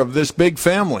care of this big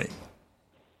family?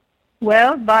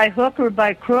 Well, by hook or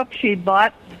by crook, she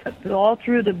bought, all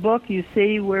through the book, you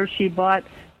see where she bought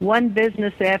one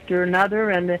business after another,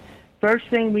 and the first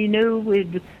thing we knew,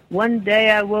 one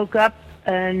day I woke up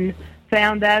and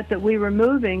found out that we were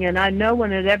moving, and no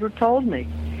one had ever told me.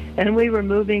 And we were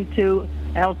moving to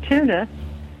Altoona,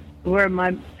 where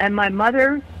my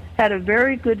mother had a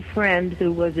very good friend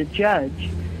who was a judge,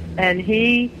 and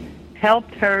he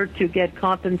helped her to get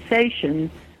compensation,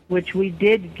 which we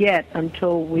did get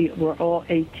until we were all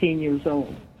 18 years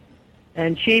old.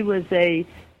 And she was a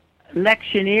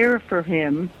lectioneer for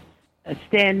him,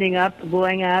 standing up,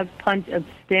 going out,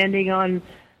 standing on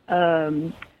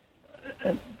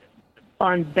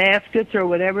baskets or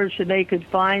whatever so they could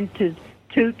find to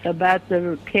toot about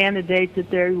the candidate that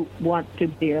they want to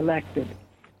be elected.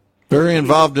 Very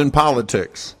involved in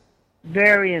politics.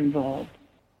 Very involved.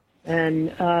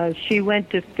 And she went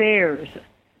to fairs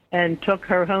and took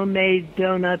her homemade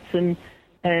donuts and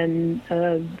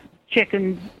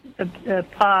chicken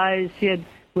pies. She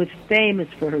was famous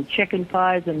for her chicken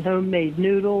pies and homemade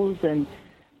noodles. And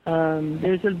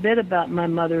there's a bit about my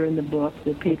mother in the book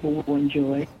that people will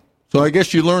enjoy. So I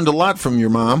guess you learned a lot from your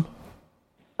mom.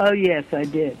 Oh, yes, I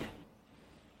did.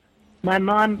 My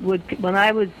mom would, when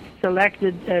I was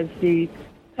selected as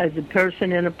a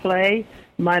person in a play,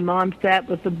 my mom sat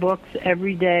with the books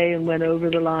every day and went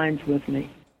over the lines with me.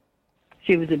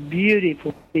 She was a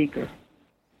beautiful speaker.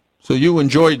 So you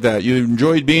enjoyed that? You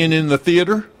enjoyed being in the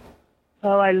theater?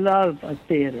 Oh, I love a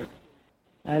theater.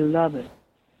 I love it.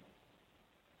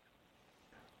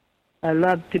 I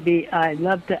love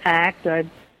to act. I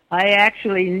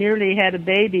actually nearly had a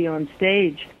baby on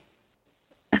stage.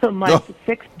 My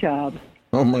sixth job.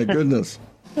 Oh, my goodness.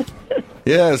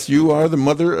 Yes, you are the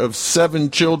mother of 7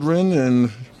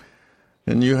 children,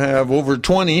 and you have over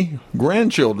 20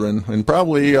 grandchildren, and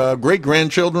probably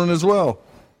great-grandchildren as well.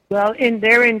 Well,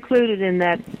 they're included in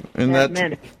that. And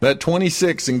many. That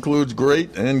 26 includes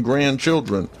great and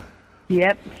grandchildren.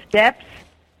 Yep, steps,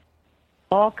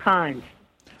 all kinds.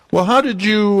 Well, how did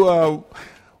you...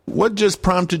 what just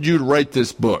prompted you to write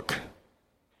this book?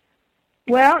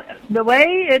 Well, the way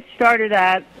it started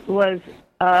out was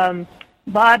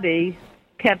Bobby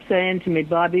kept saying to me,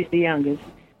 Bobby's the youngest,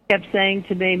 kept saying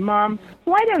to me, Mom,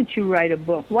 why don't you write a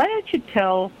book? Why don't you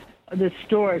tell the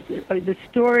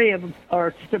story of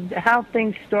how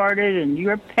things started and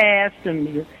your past and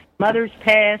your mother's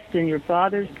past and your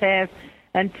father's past,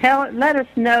 and let us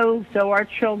know so our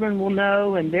children will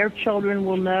know and their children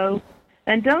will know.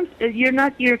 And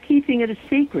you're keeping it a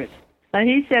secret. And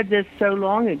he said this so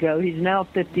long ago. He's now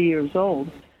 50 years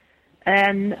old.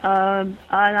 And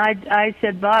I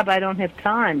said, Bob, I don't have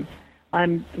time.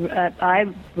 I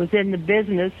was in the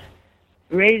business,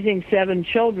 raising 7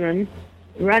 children,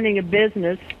 running a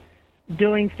business,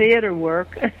 doing theater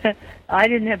work. I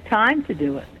didn't have time to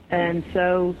do it. And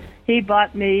so he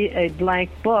bought me a blank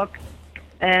book.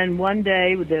 And one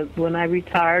day, when I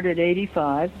retired at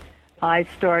 85, I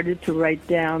started to write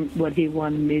down what he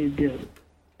wanted me to do.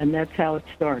 And that's how it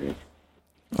started.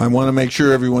 I want to make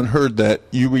sure everyone heard that.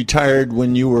 You retired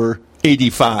when you were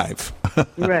 85.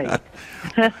 Right.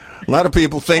 A lot of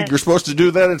people think you're supposed to do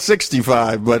that at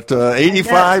 65, but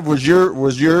 85 was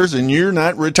yours, and you're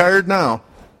not retired now.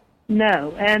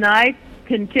 No, and I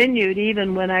continued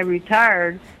even when I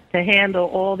retired to handle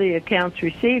all the accounts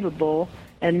receivable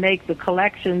and make the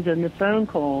collections and the phone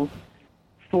calls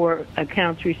for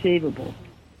accounts receivable.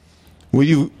 Well,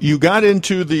 you got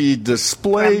into the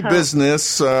display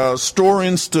business, store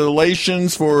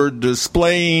installations for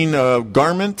displaying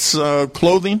garments,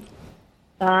 clothing.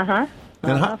 Uh-huh.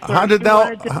 And how did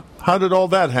all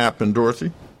that happen,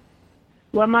 Dorothy?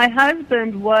 Well, my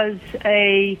husband was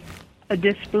a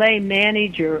display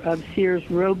manager of Sears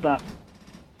Roebuck,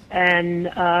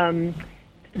 and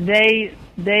they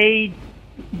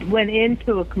went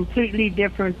into a completely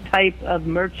different type of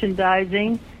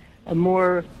merchandising,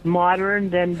 more modern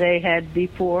than they had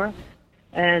before.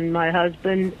 And my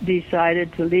husband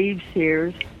decided to leave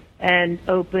Sears and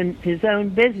open his own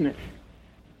business.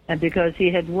 And because he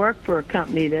had worked for a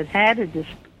company that had a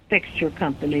fixture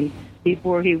company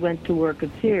before he went to work at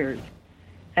Sears.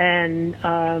 And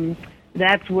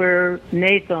that's where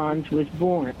Nathan's was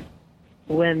born.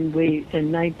 When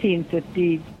in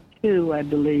 1952, I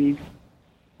believe,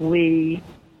 I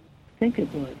think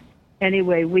it was.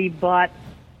 Anyway, we bought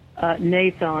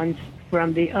Nathan's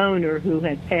from the owner who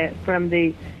had from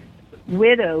the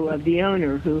widow of the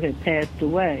owner who had passed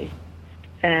away,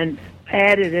 and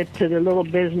added it to the little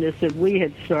business that we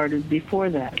had started before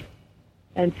that.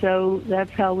 And so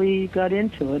that's how we got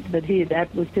into it, but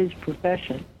that was his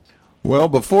profession. Well,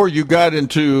 before you got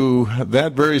into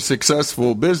that very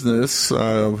successful business,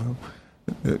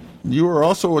 you were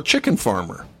also a chicken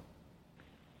farmer.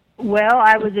 Well,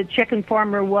 I was a chicken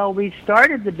farmer while we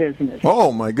started the business.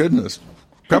 Oh, my goodness.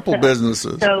 Couple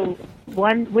businesses. So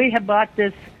we had bought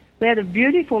this, we had a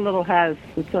beautiful little house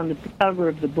that's on the cover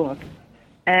of the book.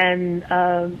 And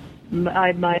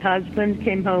my husband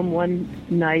came home one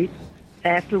night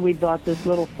after we bought this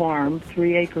little farm,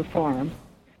 3-acre farm,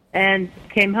 and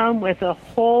came home with a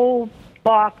whole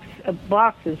box of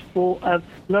boxes full of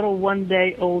little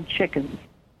one-day-old chickens.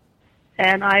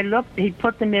 And I looked, he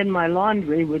put them in my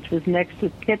laundry, which was next to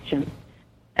the kitchen.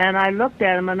 And I looked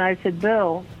at him and I said,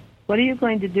 Bill, what are you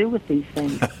going to do with these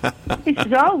things? He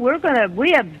says, oh, we're gonna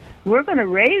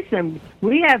raise them.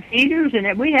 We have heaters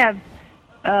and we have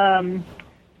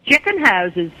chicken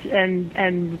houses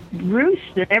and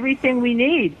roosts and everything we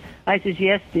need. I says,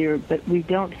 yes, dear, but we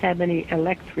don't have any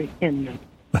electric in them.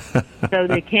 So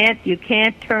you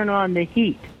can't turn on the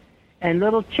heat. And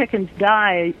little chickens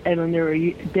die when they're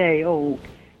a day old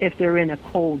if they're in a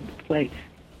cold place.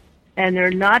 And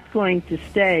they're not going to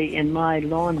stay in my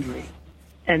laundry.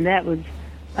 And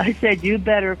I said, you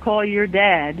better call your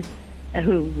dad,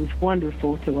 who was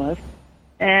wonderful to us,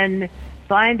 and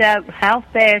find out how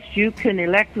fast you can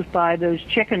electrify those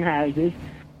chicken houses,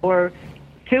 or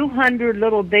 200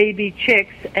 little baby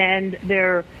chicks and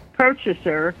their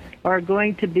purchaser are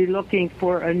going to be looking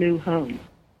for a new home.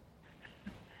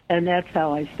 And that's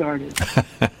how I started.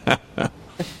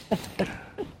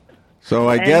 So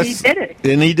I guess he did it.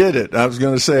 And he did it. I was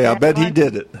going to say, I bet he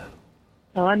did it.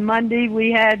 On Monday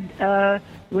we had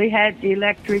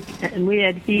electric and we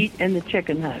had heat in the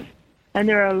chicken house. And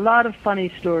there are a lot of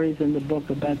funny stories in the book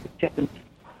about the chickens.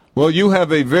 Well, you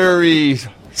have a very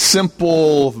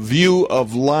simple view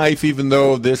of life, even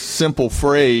though this simple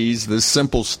phrase, this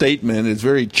simple statement is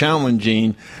very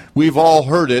challenging. We've all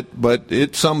heard it, but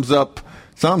it sounds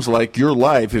like your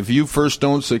life. If you first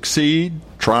don't succeed,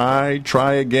 try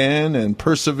again, and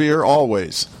persevere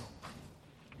always.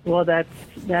 Well,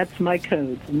 that's my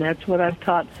code, and that's what I've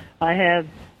taught. I have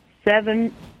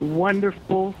 7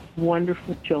 wonderful,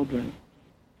 wonderful children.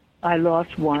 I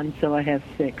lost one, so I have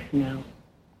 6 now.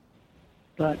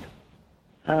 But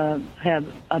I have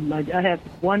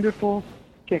wonderful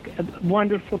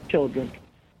children.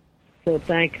 So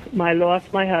I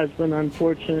lost my husband,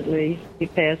 unfortunately. He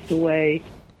passed away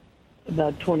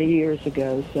about 20 years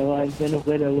ago, so I've been a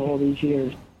widow all these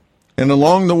years. And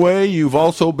along the way, you've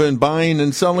also been buying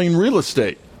and selling real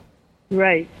estate.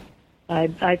 Right.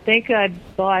 I think I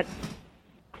bought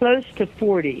close to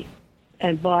 40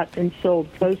 and bought and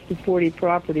sold close to 40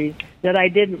 properties that I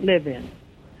didn't live in.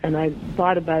 And I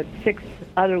bought about 6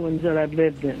 other ones that I've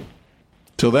lived in.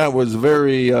 So that was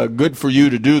very good for you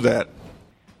to do that.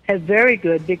 Very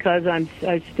good, because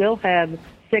I still have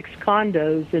 6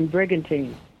 condos in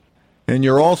Brigantine. And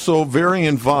you're also very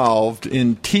involved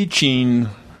in teaching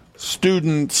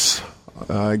students,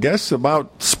 I guess,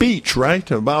 about speech, right?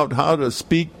 About how to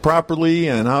speak properly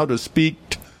and how to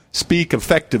speak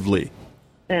effectively.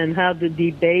 And how to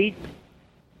debate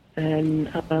and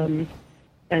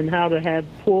how to have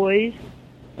poise.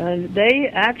 And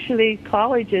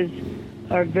colleges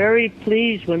are very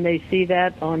pleased when they see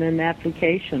that on an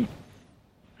application,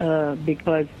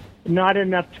 because not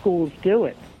enough schools do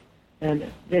it.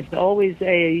 And it's always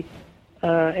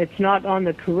it's not on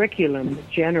the curriculum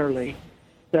generally,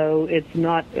 so it's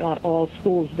not, all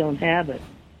schools don't have it.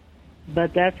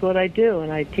 But that's what I do,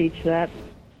 and I teach that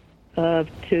to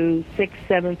 6th,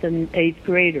 7th, and 8th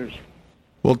graders.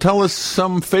 Well, tell us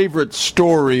some favorite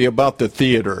story about the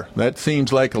theater. That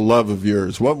seems like a love of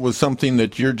yours. What was something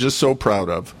that you're just so proud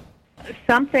of?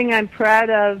 Something I'm proud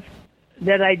of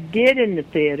that I did in the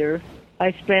theater.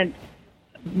 I spent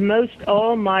most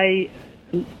all my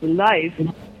life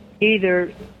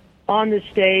either on the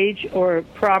stage or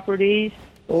properties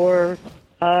or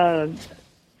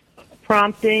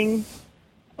prompting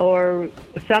or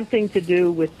something to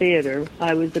do with theater.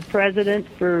 I was the president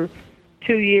for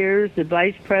 2 years, the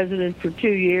vice president for 2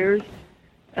 years,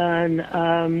 and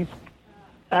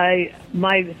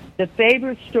the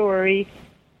favorite story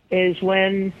is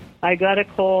when I got a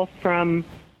call from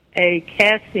a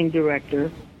casting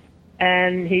director,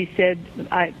 and he said,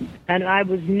 I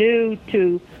was new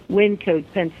to Wyncote,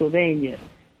 Pennsylvania,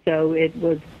 so it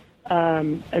was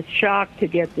a shock to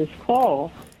get this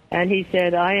call. And he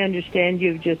said, I understand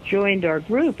you've just joined our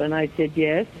group. And I said,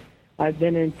 yes, I've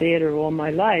been in theater all my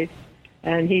life.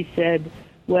 And he said,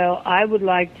 well, I would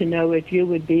like to know if you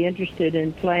would be interested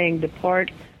in playing the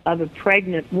part of a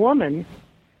pregnant woman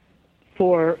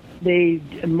for the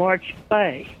March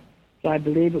play. So I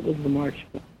believe it was the March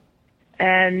play.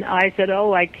 And I said,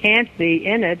 oh, I can't be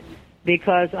in it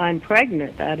because I'm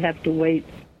pregnant. I'd have to wait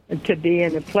to be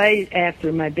in a play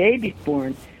after my baby's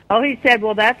born. Oh, he said,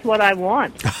 well, that's what I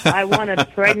want. I want a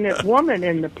pregnant woman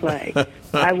in the play.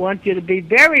 I want you to be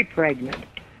very pregnant.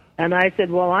 And I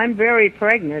said, well, I'm very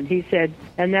pregnant. He said,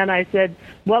 and then I said,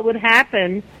 what would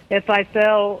happen if I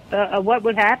what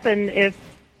would happen if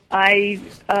I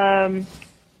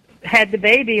had the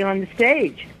baby on the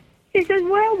stage? He said,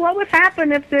 well, what would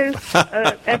happen if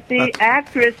the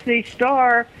actress, the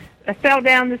star, fell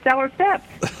down the cellar steps?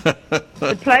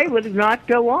 The play would not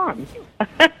go on.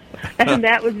 And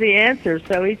that was the answer.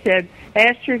 So he said,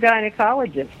 ask your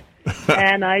gynecologist.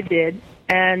 And I did.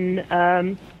 And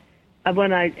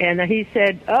he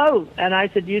said, oh, and I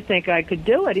said, do you think I could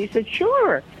do it? He said,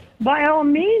 sure, by all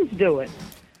means do it.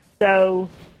 So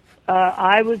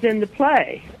I was in the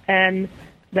play, and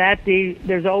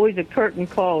there's always a curtain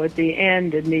call at the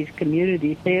end in these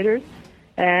community theaters,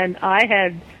 and I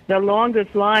had the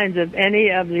longest lines of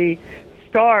any of the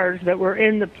stars that were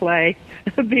in the play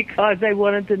because they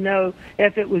wanted to know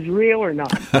if it was real or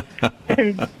not.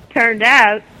 And turned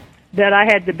out that I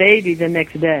had the baby the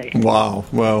next day. Wow.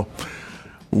 Well,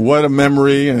 what a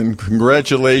memory, and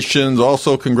congratulations.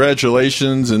 Also,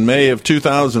 congratulations. In May of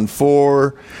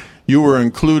 2004, you were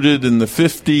included in the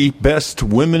 50 Best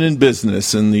Women in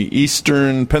Business in the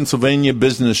Eastern Pennsylvania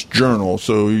Business Journal.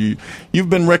 So you've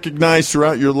been recognized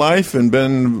throughout your life and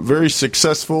been very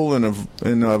successful in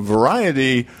a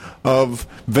variety of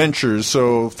ventures.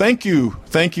 So thank you.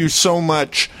 Thank you so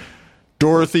much,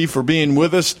 Dorothy, for being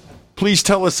with us. Please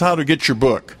tell us how to get your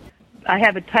book. I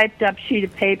have a typed-up sheet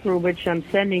of paper which I'm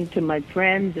sending to my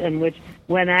friends and which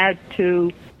went out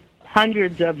to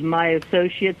hundreds of my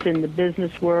associates in the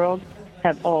business world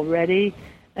have already.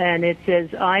 And it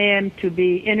says, I am to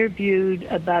be interviewed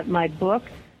about my book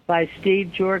by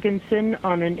Steve Jorgensen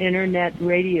on an internet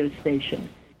radio station.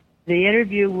 The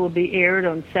interview will be aired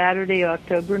on Saturday,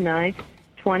 October 9th,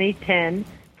 2010,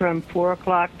 from 4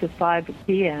 o'clock to 5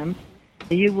 p.m.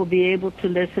 You will be able to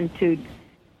listen to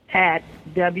at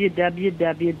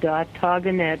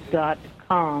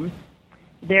www.toginet.com.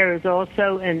 There is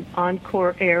also an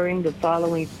encore airing the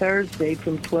following Thursday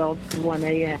from 12 to 1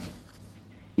 a.m.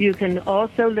 You can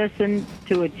also listen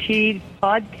to Achieve's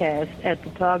podcast at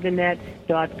the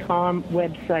toginet.com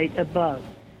website above.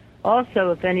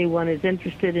 Also, if anyone is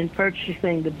interested in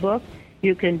purchasing the book,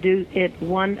 you can do it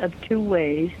one of two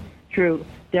ways, through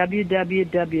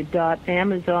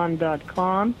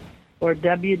www.amazon.com or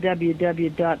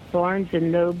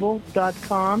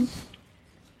www.barnesandnoble.com.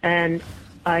 And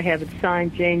I have it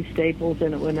signed Jane Staples,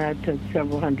 and it went out to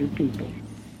several hundred people.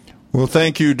 Well,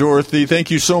 thank you, Dorothy. Thank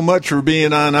you so much for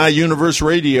being on iUniverse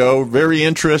Radio. Very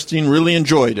interesting. Really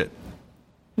enjoyed it.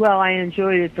 Well, I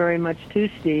enjoyed it very much too,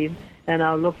 Steve, and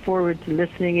I'll look forward to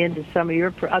listening in to some of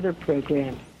your other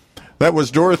programs. That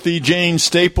was Dorothy Jane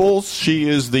Staples. She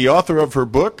is the author of her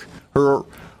book, her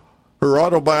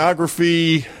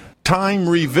autobiography, Time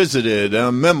Revisited,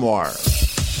 a memoir.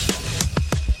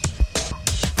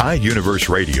 iUniverse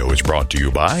Radio is brought to you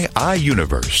by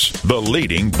iUniverse, the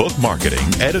leading book marketing,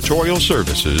 editorial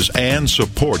services, and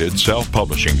supported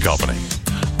self-publishing company.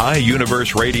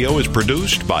 iUniverse Radio is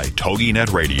produced by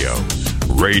TogiNet Radio.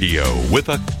 Radio with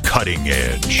a cutting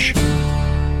edge.